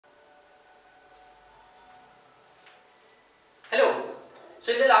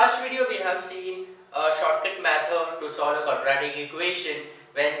So in the last video we have seen a shortcut method to solve a quadratic equation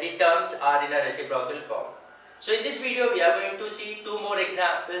when the terms are in a reciprocal form. So in this video we are going to see two more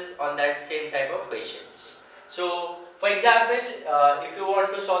examples on that same type of questions. So for example, if you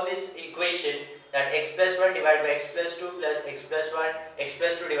want to solve this equation that x plus 1 divided by x plus 2 plus x plus 1 x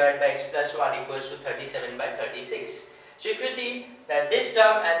plus 2 divided by x plus 1 equals to 37 by 36. So if you see that this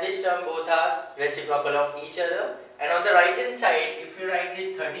term and this term both are reciprocal of each other, and on the right hand side if you write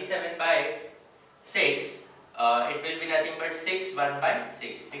this 37 by 6, it will be nothing but 6 1 by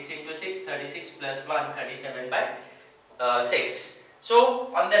 6. 6 into 6, 36 plus 1, 37 by 6. So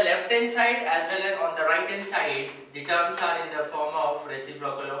on the left hand side as well as on the right hand side, the terms are in the form of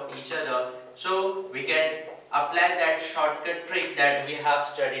reciprocal of each other. So we can apply that shortcut trick that we have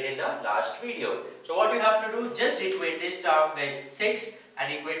studied in the last video. So what you have to do, just equate this term with 6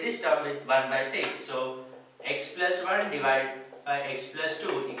 and equate this term with 1 by 6. So x plus 1 divided by x plus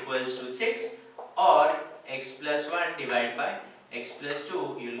 2 equals to 6, or x plus 1 divided by x plus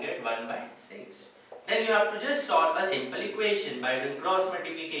 2, you will get 1 by 6. Then you have to just solve a simple equation by doing cross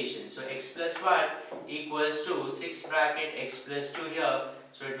multiplication. So x plus 1 equals to 6 bracket x plus 2 here.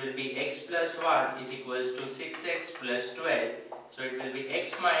 So it will be x plus 1 is equals to 6x plus 12. So it will be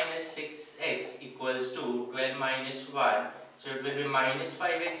x minus 6x equals to 12 minus 1. So it will be minus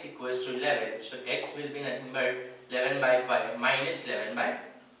 5x equals to 11. So x will be nothing but 11 by 5 minus 11 by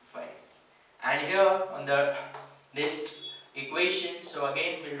 5. And here on the this equation, so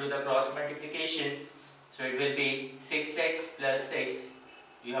again we'll do the cross multiplication. So it will be 6x plus 6.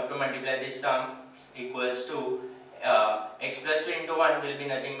 You have to multiply this term equals to x plus 2 into 1 will be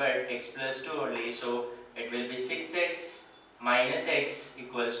nothing but x plus 2 only. So it will be 6x minus x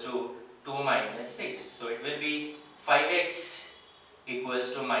equals to 2 minus 6. So it will be 5x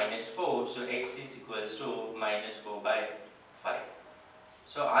equals to minus 4. So x is equals to minus 4 by 5.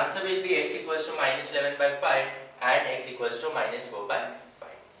 So answer will be x equals to minus 11 by 5 and x equals to minus 4 by 5.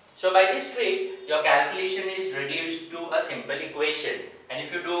 So by this trick, your calculation is reduced to a simple equation, and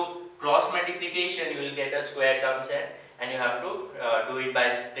if you do cross multiplication, you will get a square term set, and you have to do it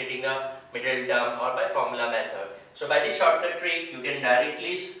by splitting the middle term or by formula method. So by this shortcut trick, you can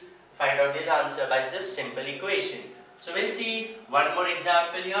directly find out this answer by just simple equation. So we'll see one more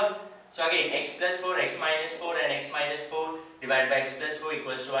example here. So again, x plus 4, x minus 4 and x minus 4 divided by x plus 4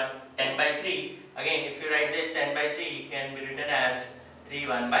 equals to 10 by 3. Again, if you write this 10 by 3, it can be written as 3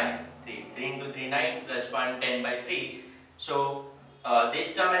 1 by 3. 3 into 3 9 plus 1 10 by 3. So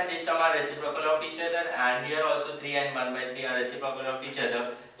this term and this term are reciprocal of each other, and here also 3 and 1 by 3 are reciprocal of each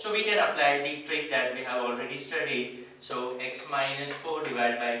other. So we can apply the trick that we have already studied. So x minus 4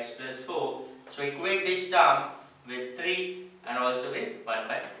 divided by x plus 4. So equate this term with 3 and also with 1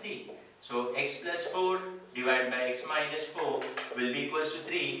 by 3. So x plus 4 divided by x minus 4 will be equals to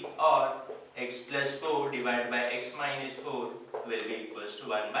 3, or x plus 4 divided by x minus 4 will be equals to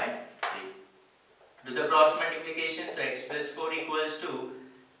 1 by 3. Do the cross multiplication. So x plus 4 equals to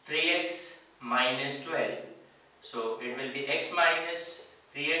 3x minus 12. So it will be x minus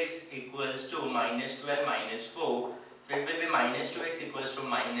 3x equals to minus 12 minus 4. So it will be minus 2x equals to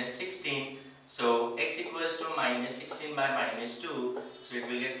minus 16. So x equals to minus 16 by minus 2. So it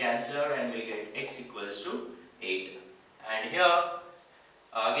will get cancelled out and we'll get x equals to 8. And here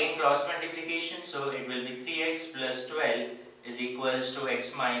again cross multiplication. So it will be 3x plus 12 is equals to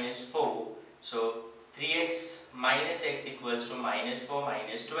x minus 4. So 3x minus x equals to minus 4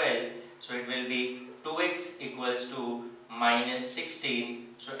 minus 12. So it will be 2x equals to minus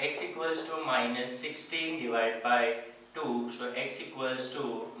 16. So x equals to minus 16 divided by 2. So x equals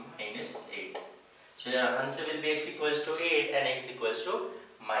to minus 8. So the answer will be x equals to 8 and x equals to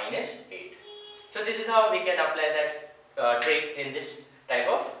minus 8. So this is how we can apply that trick in this type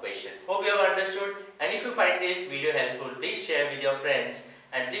of question. Hope you have understood, and if you find this video helpful, please share with your friends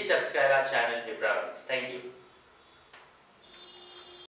and please subscribe our channel VipraMinds. Thank you.